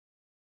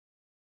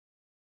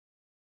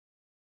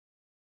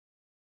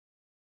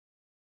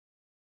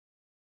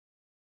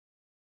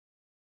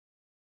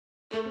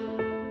Matt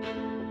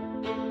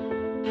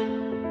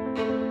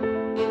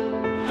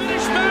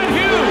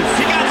Hughes.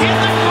 He got hit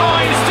in the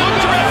groin. Still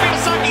terrific.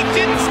 He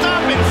didn't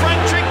stop it. Front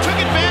trick took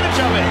advantage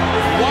of it.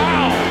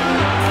 Wow.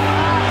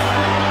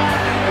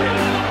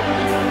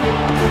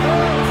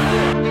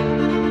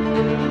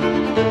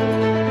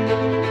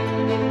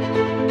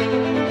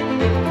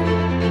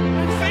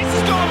 His face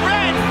is going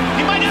red.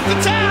 He might have to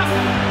tap.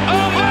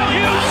 Oh, Matt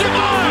Hughes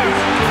survives.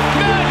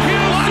 Matt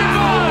Hughes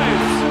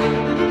survives.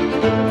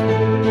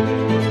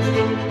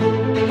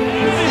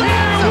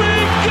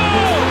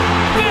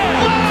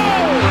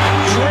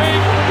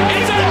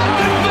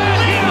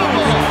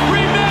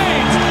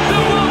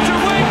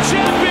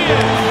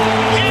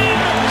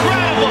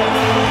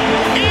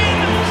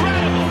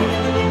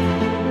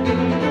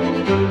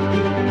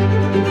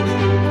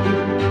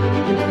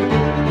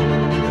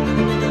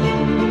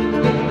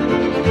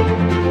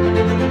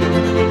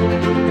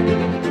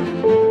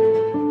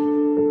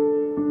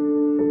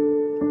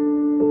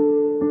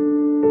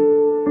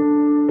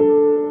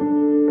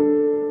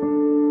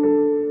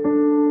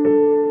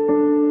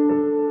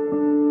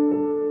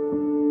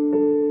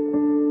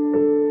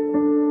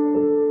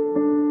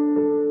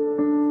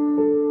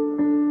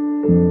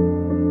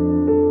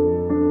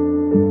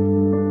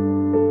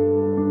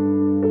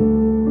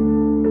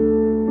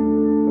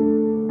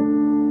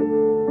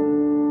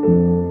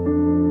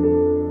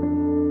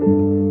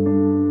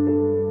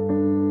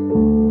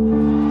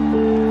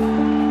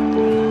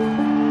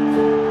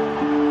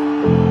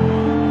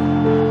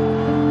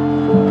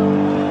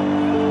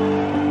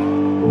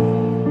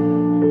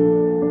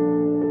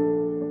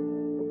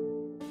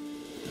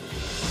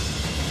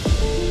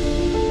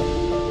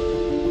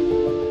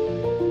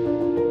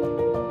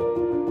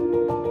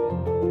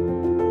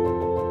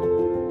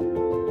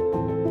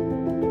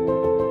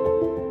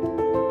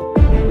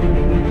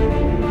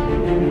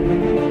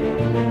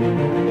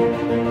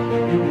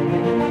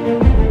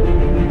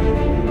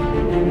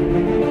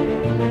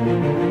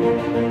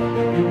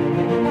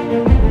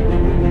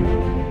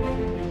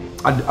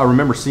 I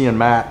remember seeing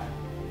Matt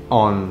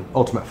on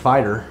Ultimate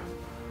Fighter,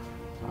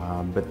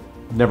 but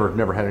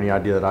never had any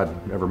idea that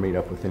I'd ever meet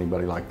up with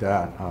anybody like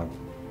that. I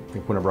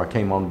think whenever I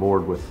came on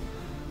board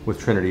with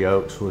Trinity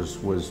Oaks was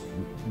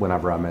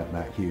whenever I met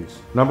Matt Hughes.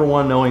 Number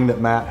one, knowing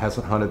that Matt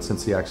hasn't hunted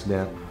since the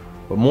accident,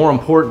 but more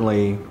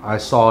importantly, I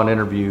saw an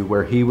interview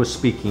where he was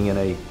speaking in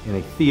a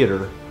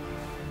theater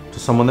to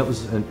someone that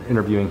was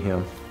interviewing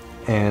him,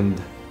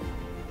 and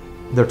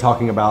they're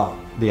talking about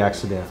the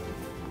accident.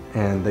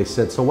 And they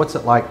said, so what's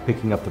it like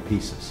picking up the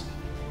pieces?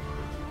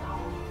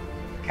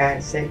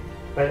 Can't say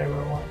whatever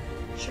I want.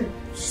 Sure.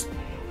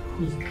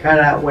 You can cut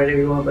out whatever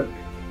you want, but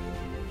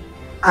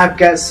I've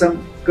got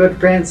some good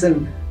friends,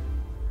 and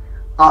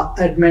I'll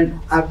admit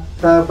I've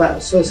thought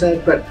about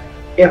suicide, but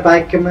if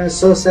I commit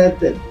suicide,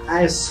 then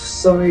I have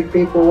so many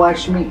people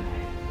watch me,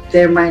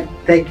 they might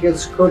think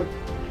it's good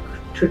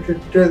to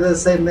do the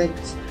same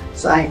things.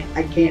 So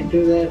I can't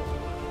do that.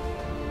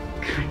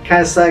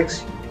 Kind of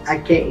sucks. I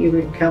can't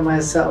even kill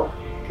myself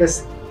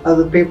because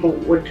other people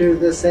would do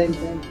the same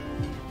thing.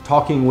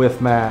 Talking with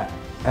Matt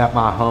at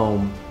my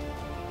home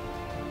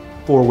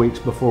 4 weeks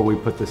before we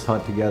put this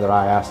hunt together,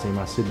 I asked him,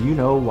 I said, do you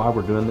know why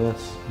we're doing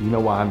this? Do you know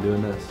why I'm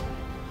doing this?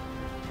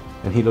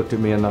 And he looked at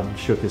me and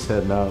shook his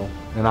head no.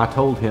 And I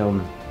told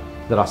him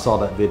that I saw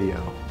that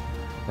video.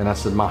 And I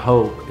said, my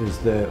hope is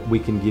that we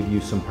can give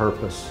you some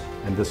purpose,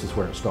 and this is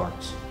where it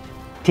starts.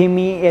 To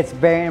me, it's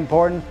very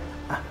important.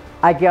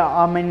 I get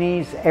on my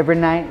knees every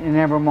night and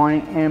every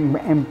morning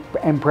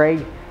and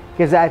pray,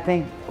 because I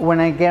think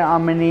when I get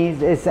on my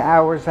knees, it's the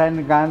hour sign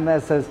of God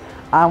that says,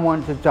 I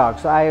want to talk.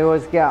 So I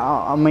always get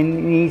on my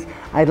knees.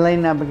 I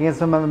lay up against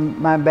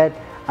my bed.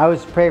 I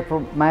always pray for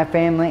my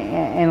family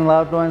and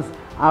loved ones.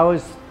 I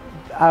always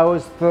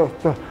throw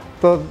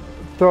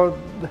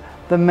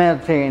the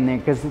military in there,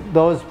 because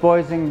those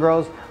boys and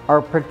girls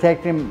are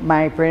protecting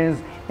my friends,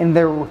 and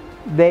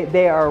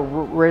they are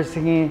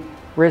risking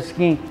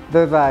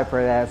their life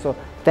for that. So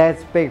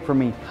that's big for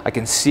me. I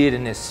can see it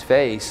in his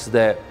face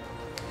that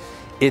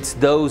it's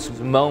those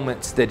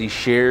moments that he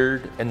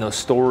shared and those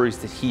stories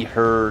that he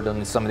heard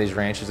on some of these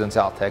ranches in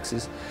South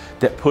Texas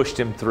that pushed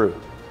him through.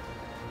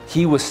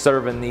 He was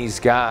serving these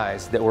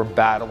guys that were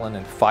battling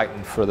and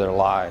fighting for their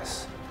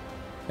lives.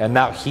 And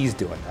now he's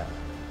doing that.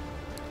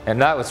 And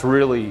that was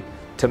really,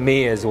 to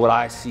me, is what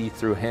I see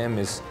through him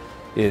is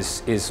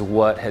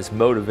what has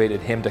motivated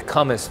him to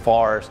come as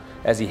far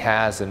as he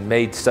has and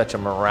made such a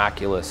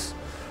miraculous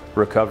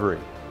recovery.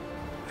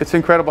 It's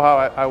incredible how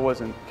I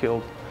wasn't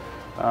killed.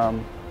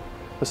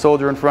 The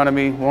soldier in front of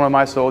me, one of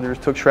my soldiers,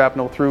 took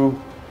shrapnel through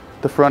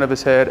the front of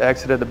his head,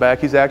 exited the back.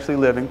 He's actually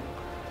living.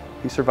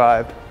 He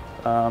survived.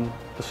 The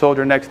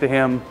soldier next to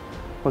him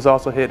was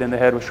also hit in the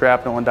head with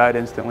shrapnel and died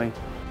instantly.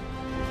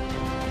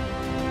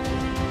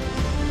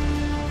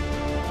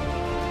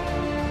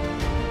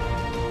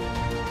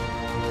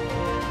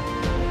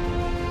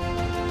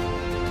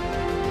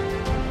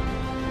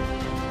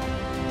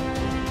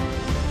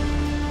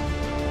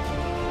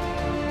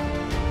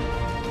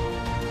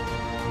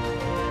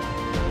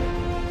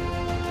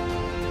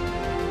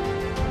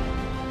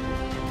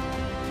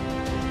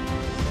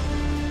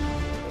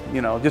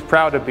 you know, just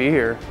proud to be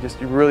here. Just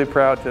really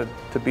proud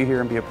to be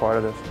here and be a part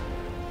of this.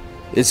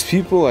 It's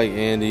people like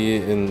Andy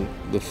and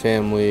the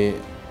family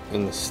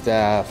and the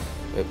staff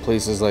at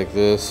places like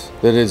this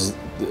that is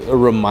a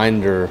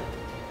reminder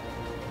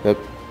that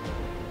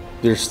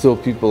there's still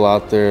people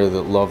out there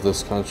that love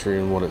this country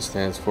and what it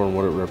stands for and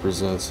what it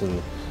represents and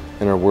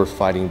are worth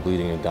fighting,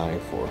 bleeding, and dying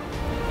for.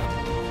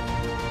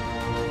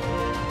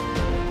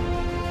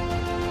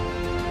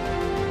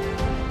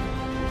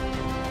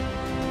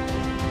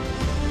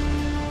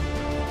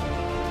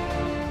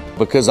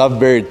 Because I've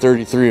buried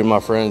 33 of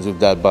my friends who've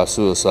died by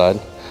suicide,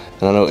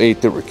 and I know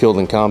 8 that were killed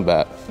in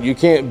combat. You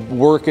can't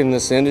work in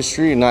this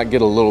industry and not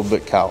get a little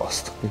bit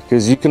calloused,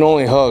 because you can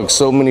only hug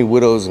so many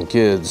widows and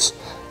kids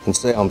and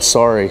say, I'm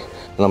sorry,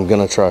 and I'm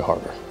gonna try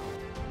harder.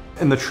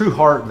 And the true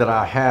heart that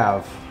I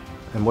have,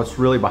 and what's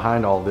really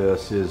behind all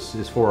this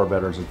is for our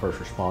veterans and first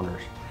responders.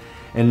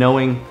 And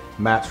knowing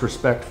Matt's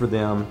respect for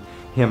them,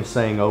 him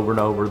saying over and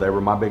over, they were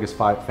my biggest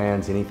fight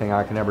fans, anything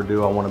I can ever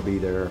do, I wanna be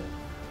there.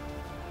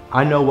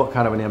 I know what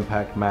kind of an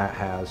impact Matt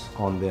has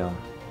on them,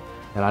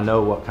 and I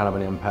know what kind of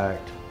an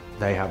impact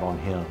they have on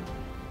him.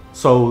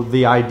 So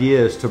the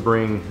idea is to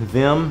bring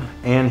them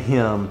and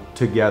him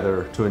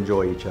together to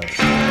enjoy each other.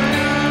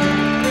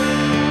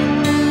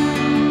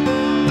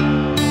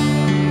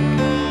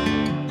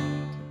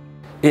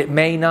 It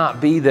may not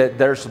be that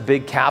there's a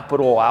big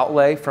capital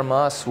outlay from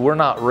us. We're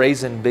not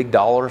raising big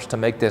dollars to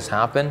make this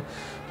happen,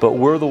 but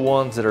we're the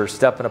ones that are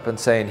stepping up and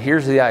saying,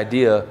 here's the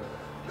idea.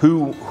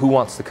 Who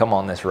wants to come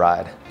on this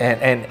ride?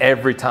 And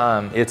every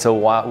time it's a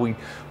while,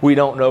 we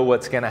don't know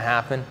what's gonna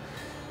happen.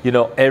 You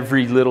know,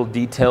 every little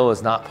detail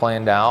is not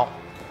planned out.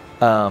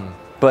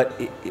 But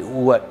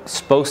what's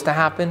supposed to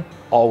happen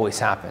always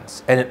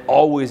happens. And it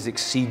always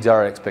exceeds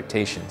our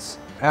expectations.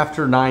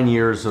 After 9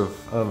 years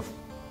of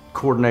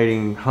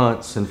coordinating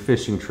hunts and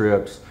fishing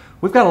trips,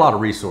 we've got a lot of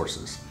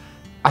resources.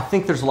 I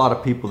think there's a lot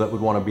of people that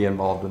would want to be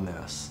involved in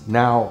this.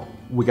 Now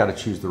we got to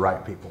choose the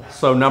right people.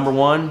 So number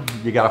one,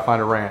 you got to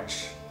find a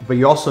ranch. But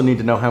you also need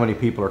to know how many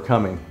people are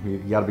coming. You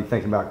got to be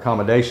thinking about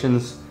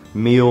accommodations,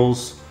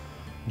 meals,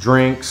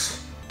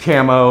 drinks,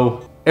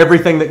 camo,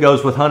 everything that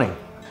goes with hunting.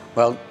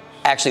 Well,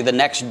 actually the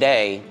next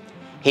day,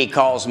 he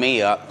calls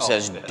me up,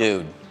 says,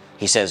 dude,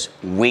 he says,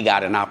 we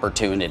got an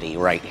opportunity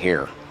right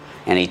here.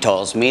 And he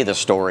tells me the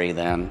story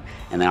then,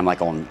 and then I'm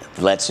like, oh,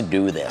 let's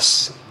do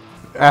this.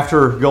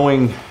 After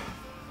going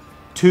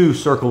to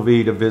Circle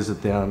V to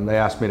visit them, they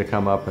asked me to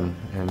come up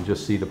and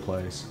just see the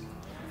place.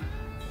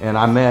 And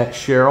I met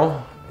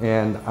Cheryl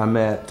and I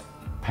met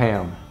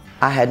Pam.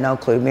 I had no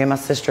clue. Me and my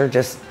sister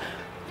just,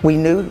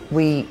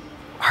 we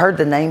heard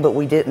the name, but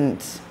we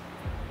didn't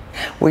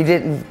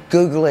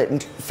Google it and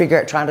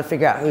trying to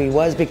figure out who he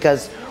was,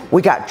 because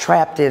we got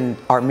trapped in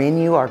our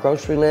menu, our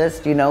grocery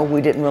list, you know.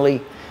 We didn't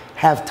really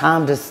have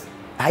time to,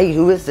 hey,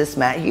 who is this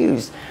Matt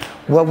Hughes?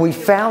 Well, we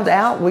found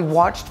out, we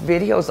watched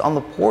videos on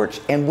the porch,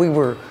 and we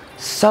were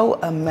so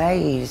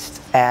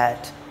amazed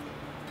at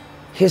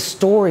his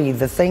story,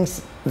 the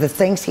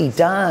things he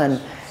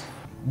done.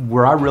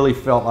 Where I really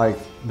felt like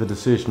the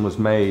decision was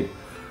made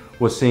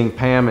was seeing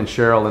Pam and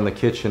Cheryl in the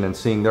kitchen and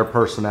seeing their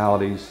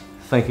personalities,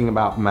 thinking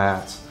about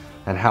Matt's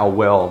and how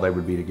well they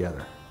would be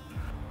together.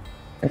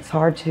 It's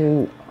hard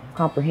to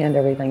comprehend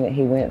everything that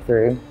he went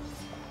through.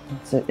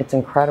 It's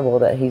incredible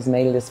that he's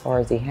made it as far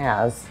as he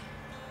has.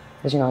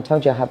 Because, you know, I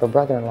told you I have a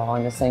brother-in-law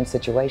in the same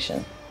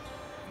situation.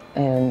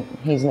 And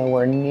he's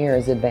nowhere near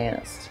as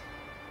advanced.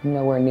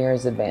 Nowhere near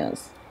as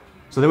advanced.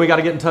 So then we got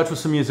to get in touch with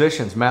some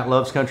musicians. Matt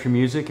loves country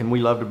music, and we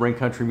love to bring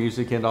country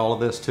music into all of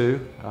this too.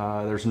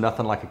 There's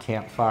nothing like a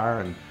campfire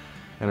and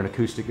an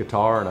acoustic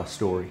guitar and a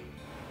story.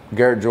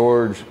 Garrett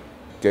George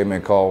gave me a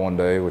call one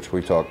day, which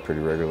we talk pretty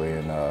regularly,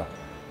 and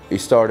he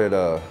started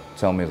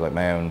telling me, he's like,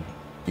 man,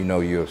 you know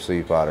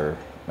UFC fighter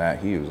Matt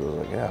Hughes? I was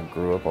like, yeah, I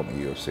grew up on the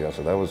UFC. I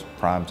said, that was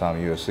prime time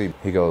UFC.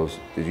 He goes,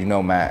 did you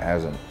know Matt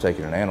hasn't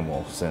taken an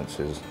animal since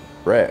his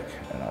wreck?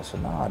 And I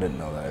said, no, I didn't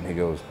know that. And he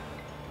goes,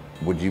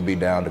 would you be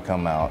down to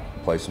come out,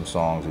 play some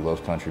songs? He loves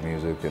country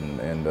music,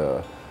 and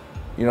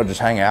you know, just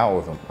hang out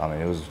with him. I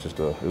mean, it was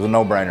a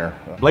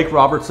no-brainer. Blake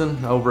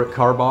Robertson over at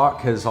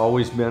Carbach has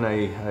always been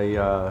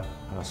a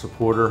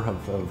supporter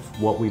of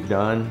what we've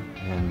done,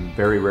 and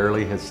very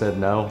rarely has said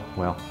no.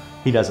 Well,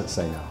 he doesn't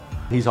say no.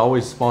 He's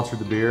always sponsored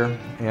the beer,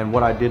 and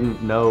what I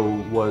didn't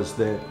know was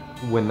that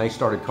when they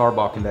started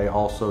Carbach, and they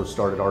also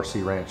started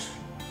RC Ranch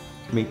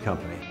Meat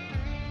Company.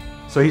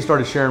 So he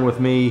started sharing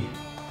with me,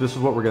 this is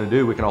what we're going to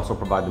do. We can also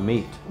provide the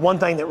meat. One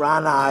thing that Ryan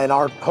and I and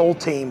our whole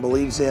team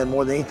believes in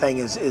more than anything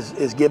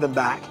is giving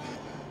back.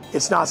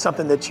 It's not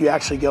something that you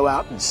actually go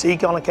out and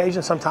seek on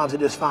occasion. Sometimes it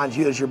just finds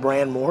you as your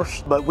brand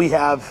morphs. But we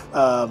have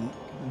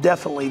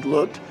definitely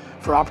looked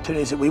for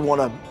opportunities that we want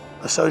to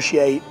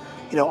associate,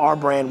 you know, our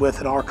brand with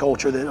and our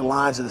culture that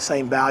aligns with the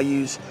same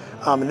values.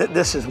 And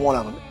this is one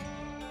of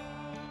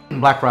them.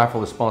 Black Rifle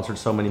has sponsored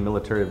so many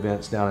military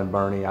events down in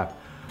Bernie. I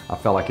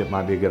felt like it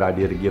might be a good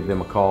idea to give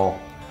them a call.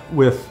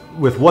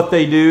 With what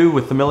they do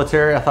with the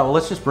military, I thought, well,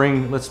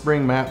 let's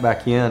bring Matt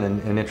back in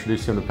and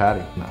introduce him to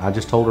Patty. I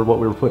just told her what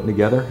we were putting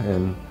together,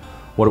 and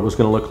what it was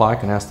going to look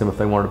like and asked them if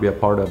they wanted to be a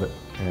part of it.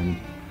 And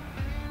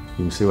you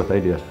can see what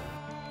they did.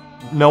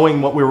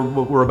 Knowing what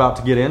we're about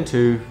to get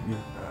into,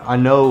 I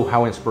know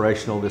how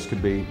inspirational this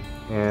could be,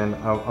 and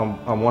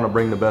I want to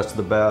bring the best of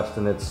the best.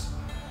 And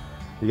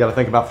you got to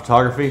think about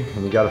photography,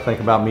 and you got to think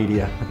about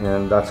media,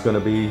 and that's going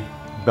to be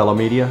Bella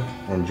Media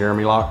and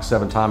Jeremy Locke,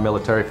 7-time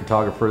military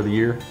photographer of the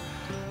year,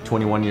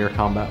 21-year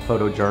combat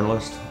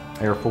photojournalist,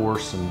 Air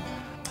Force, and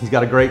he's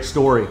got a great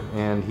story,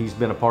 and he's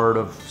been a part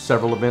of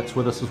several events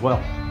with us as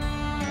well.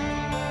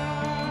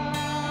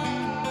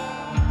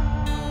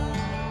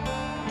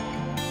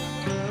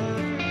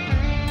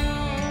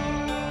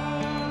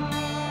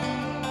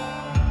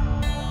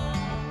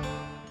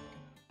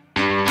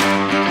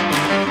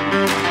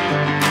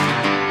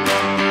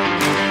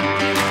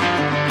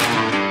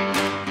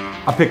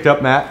 I picked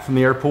up Matt from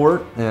the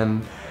airport,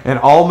 and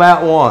all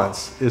Matt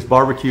wants is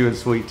barbecue and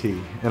sweet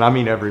tea, and I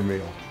mean every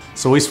meal.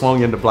 So we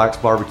swung into Black's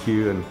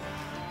Barbecue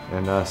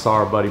and saw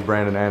our buddy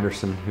Brandon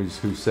Anderson,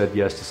 who said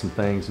yes to some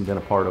things and been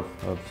a part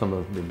of some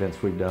of the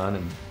events we've done,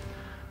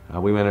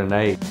 and we went in and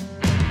ate.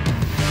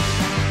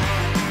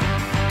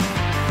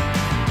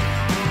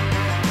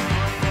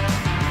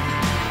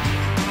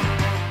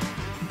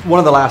 One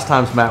of the last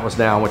times Matt was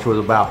down, which was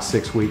about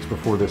 6 weeks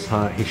before this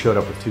hunt, he showed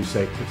up with 2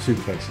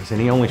 suitcases,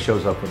 and he only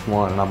shows up with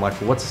one. And I'm like,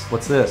 well,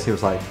 what's this? He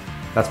was like,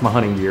 that's my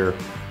hunting gear.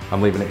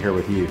 I'm leaving it here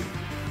with you.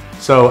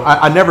 So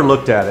I never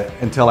looked at it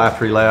until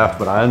after he left,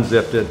 but I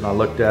unzipped it and I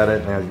looked at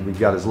it, and we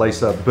got his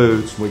lace-up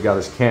boots, we got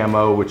his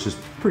camo, which is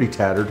pretty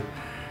tattered,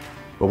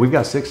 but we've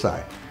got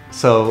 6-sight.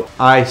 So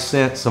I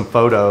sent some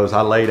photos.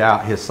 I laid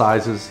out his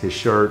sizes, his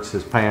shirts,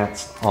 his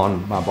pants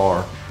on my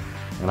bar.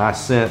 And I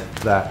sent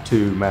that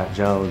to Matt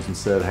Jones and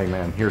said, hey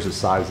man, here's his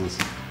sizes.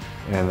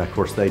 And of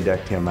course they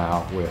decked him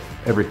out with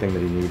everything that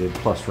he needed,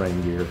 plus rain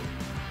gear,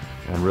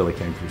 and really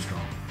came through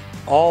strong.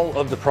 All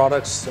of the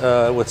products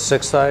with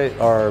 6-sight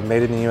are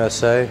made in the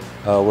USA.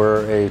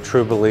 We're a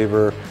true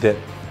believer that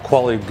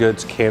quality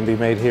goods can be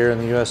made here in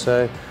the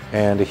USA,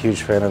 and a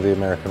huge fan of the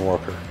American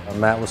worker.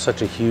 Matt was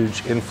such a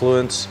huge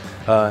influence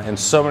in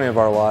so many of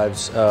our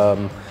lives,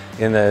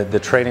 in the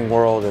training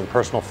world and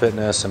personal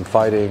fitness and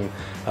fighting.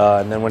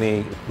 And then when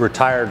he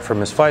retired from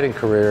his fighting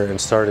career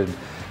and started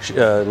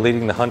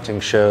leading the hunting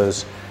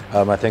shows,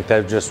 I think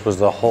that just was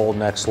the whole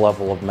next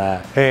level of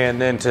Matt.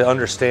 And then to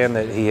understand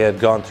that he had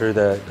gone through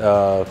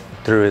that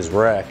through his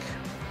wreck,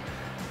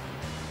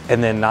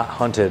 and then not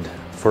hunted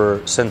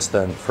since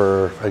then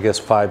for I guess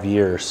 5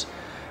 years.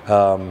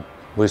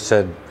 We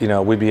said, you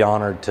know, we'd be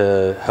honored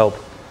to help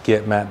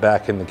get Matt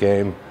back in the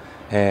game,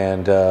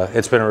 and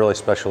it's been a really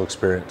special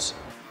experience.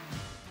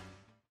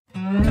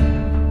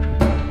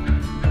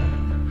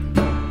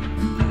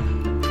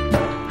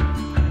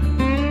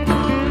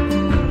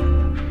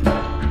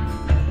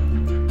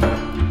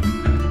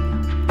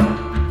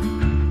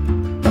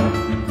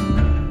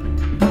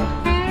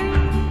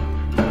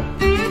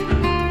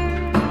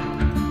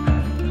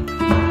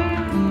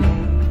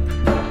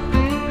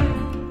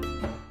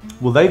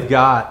 Well, they've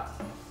got,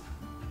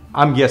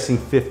 I'm guessing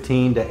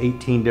 15 to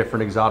 18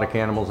 different exotic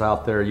animals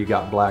out there. You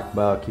got black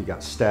buck, you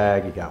got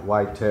stag, you got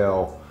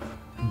whitetail,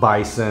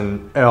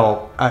 bison,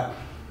 elk,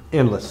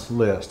 endless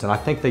list. And I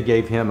think they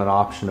gave him an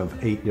option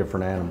of 8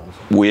 different animals.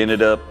 We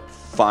ended up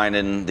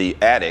finding the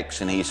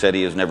addicts, and he said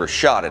he has never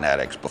shot an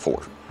addict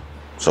before.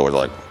 So we're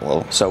like,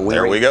 well,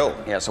 there we go.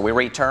 Yeah, so we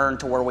returned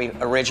to where we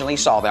originally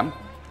saw them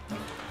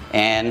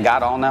and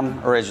got on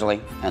them originally,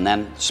 and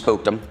then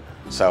spooked them.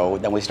 So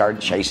then we started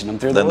chasing them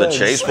through the woods.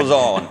 Then the chase was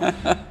on. I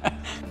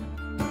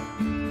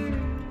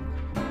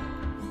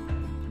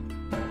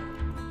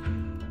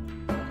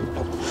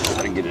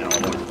didn't get it all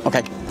the way.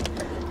 Okay.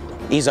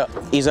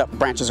 Ease up.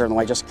 Branches are in the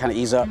way. Just kind of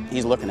ease up.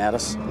 He's looking at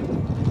us.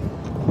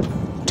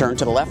 Turn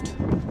to the left.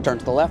 Turn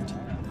to the left.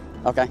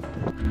 Okay.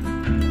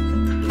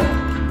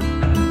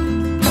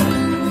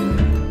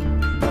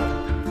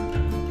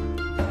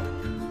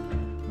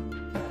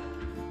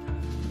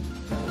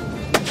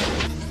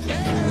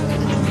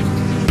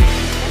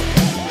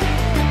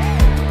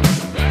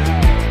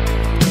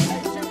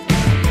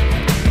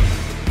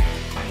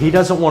 He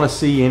doesn't want to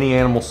see any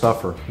animal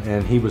suffer,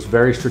 and he was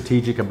very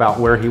strategic about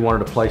where he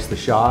wanted to place the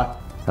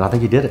shot, and I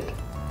think he did it.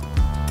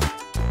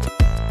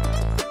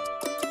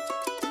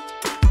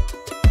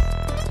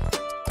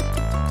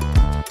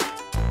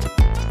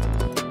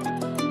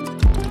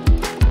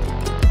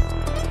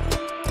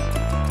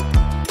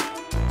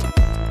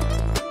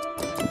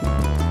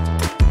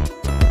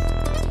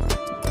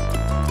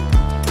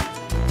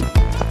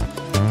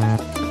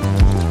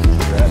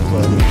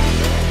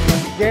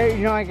 Gary,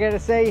 you know what I gotta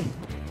say?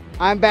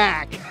 I'm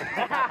back.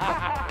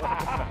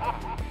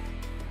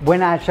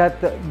 When I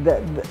shot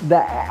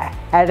the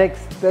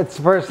addicts, that's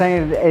the first thing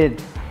it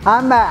did.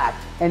 I'm back.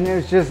 And it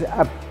was just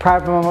a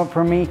proud moment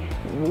for me.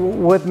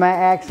 With my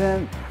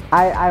accident,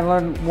 I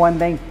learned one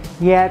thing.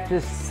 You have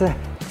to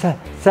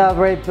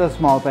celebrate the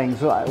small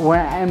things. When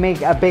I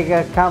make a big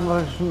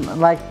accomplishment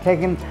like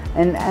taking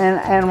an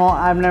animal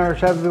I've never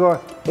shot before,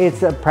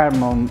 it's a proud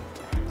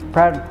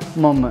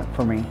moment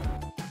for me.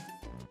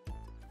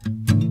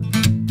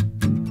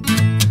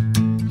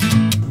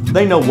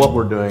 They know what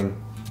we're doing,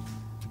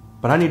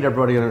 but I need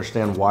everybody to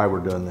understand why we're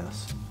doing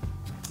this.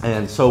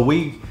 And so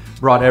we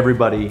brought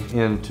everybody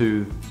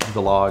into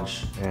the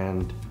lodge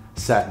and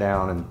sat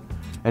down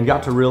and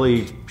got to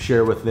really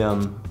share with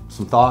them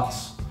some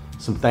thoughts,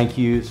 some thank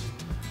yous,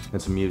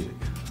 and some music.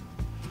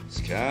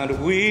 It's kind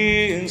of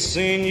weird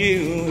seeing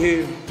you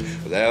here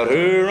without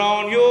her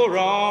on your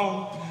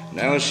arm.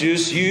 Now it's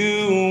just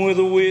you with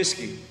a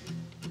whiskey.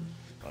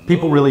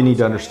 People really need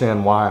to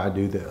understand why I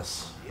do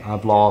this.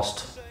 I've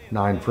lost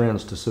 9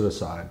 friends to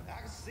suicide.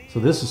 So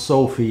this is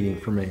soul feeding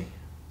for me.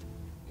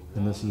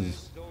 And this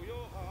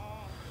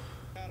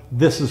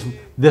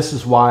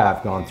is why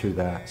I've gone through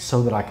that,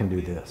 so that I can do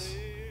this.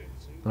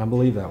 And I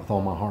believe that with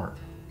all my heart.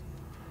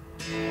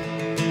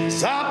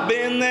 I've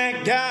been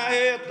that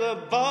guy at the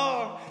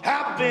bar.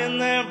 I've been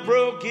that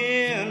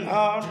broken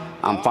heart.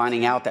 I'm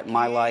finding out that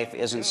my life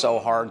isn't so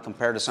hard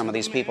compared to some of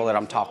these people that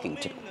I'm talking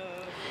to.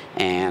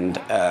 And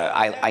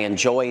I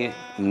enjoy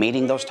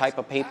meeting those type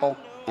of people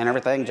and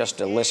everything, just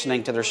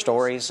listening to their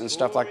stories and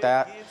stuff like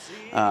that,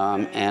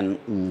 and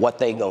what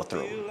they go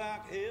through.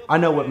 I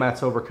know what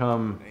Matt's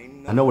overcome.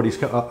 I know what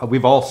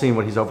we've all seen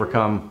what he's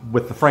overcome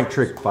with the Frank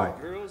Trigg fight.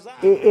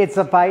 It's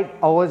a fight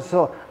always.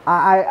 So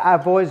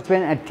I've always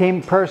been a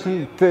team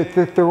person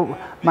through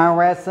my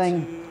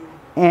wrestling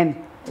and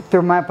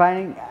through my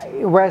fighting.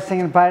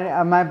 Wrestling and fighting,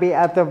 I might be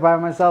out there by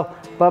myself,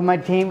 but my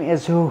team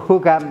is who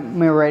got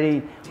me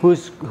ready.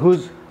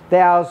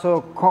 They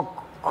also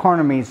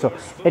corner me. So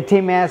a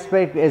team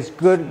aspect is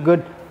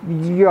good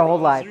your whole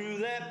life.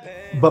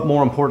 But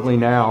more importantly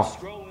now,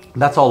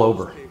 that's all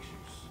over.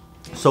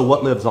 So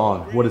what lives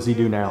on? What does he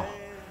do now?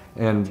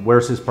 And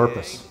where's his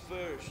purpose?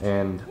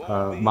 And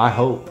my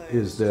hope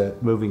is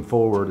that moving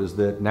forward is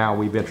that now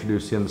we've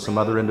introduced him to some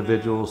other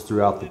individuals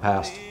throughout the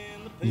past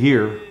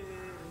year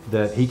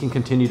that he can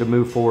continue to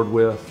move forward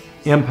with,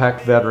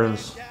 impact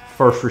veterans,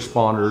 first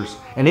responders,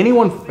 and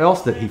anyone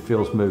else that he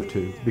feels moved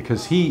to,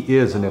 because he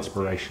is an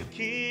inspiration.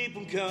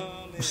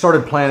 We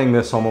started planning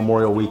this on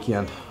Memorial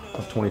Weekend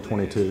of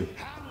 2022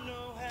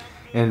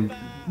 and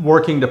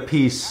working to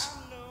piece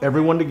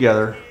everyone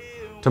together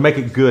to make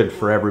it good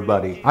for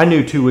everybody. I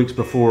knew 2 weeks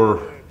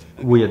before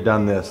we had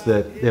done this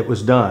that it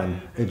was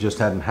done. It just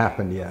hadn't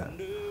happened yet.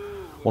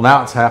 Well,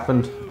 now it's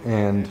happened,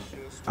 and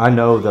I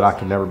know that I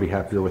can never be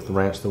happier with the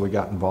ranch that we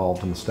got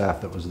involved and the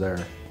staff that was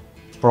there.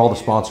 For all the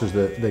sponsors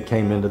that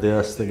came into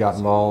this, that got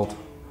involved,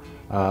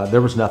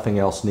 there was nothing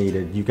else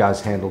needed. You guys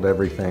handled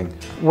everything.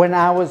 When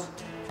I was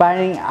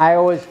fighting, I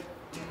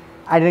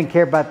didn't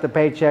care about the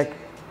paycheck,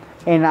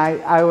 and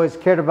I always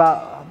cared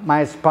about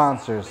my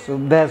sponsors. So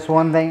that's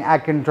one thing I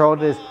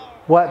controlled, is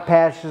what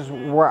patches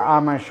were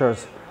on my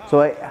shirts.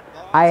 So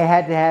I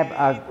had to have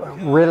a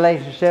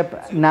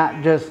relationship,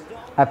 not just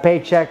a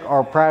paycheck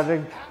or a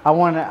product. I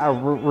wanted a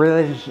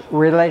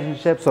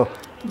relationship. So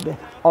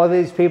all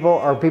these people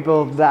are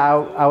people that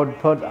I would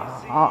put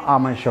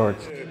on my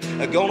shorts.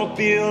 Gonna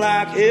feel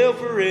like hell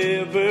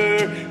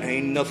forever.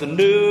 Ain't nothing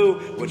new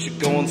what you're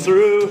going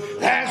through.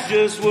 That's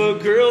just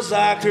what girls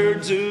like her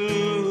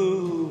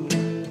do.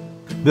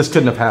 This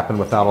couldn't have happened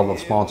without all the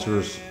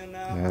sponsors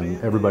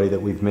and everybody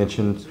that we've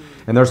mentioned.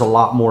 And there's a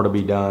lot more to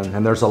be done,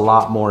 and there's a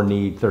lot more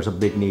need. There's a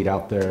big need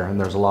out there,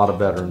 and there's a lot of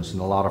veterans and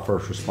a lot of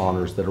first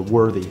responders that are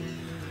worthy,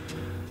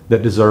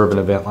 that deserve an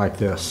event like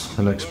this,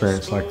 an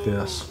experience like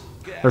this.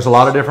 There's a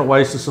lot of different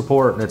ways to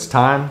support, and it's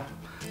time,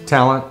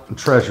 talent, and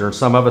treasure. And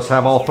some of us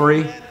have all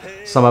 3,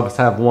 some of us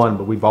have 1,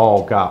 but we've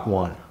all got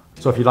 1.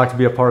 So if you'd like to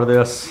be a part of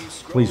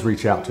this, please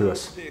reach out to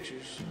us.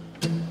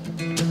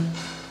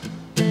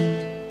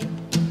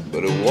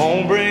 But it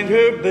won't bring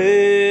her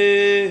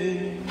back.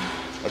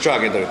 I'll try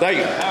to get there. Thank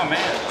you. Oh, man.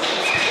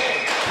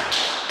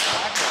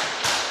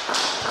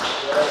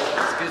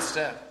 That's good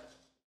stuff.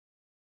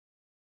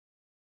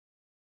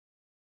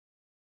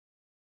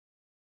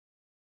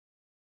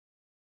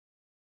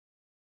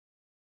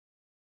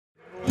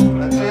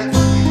 That's it.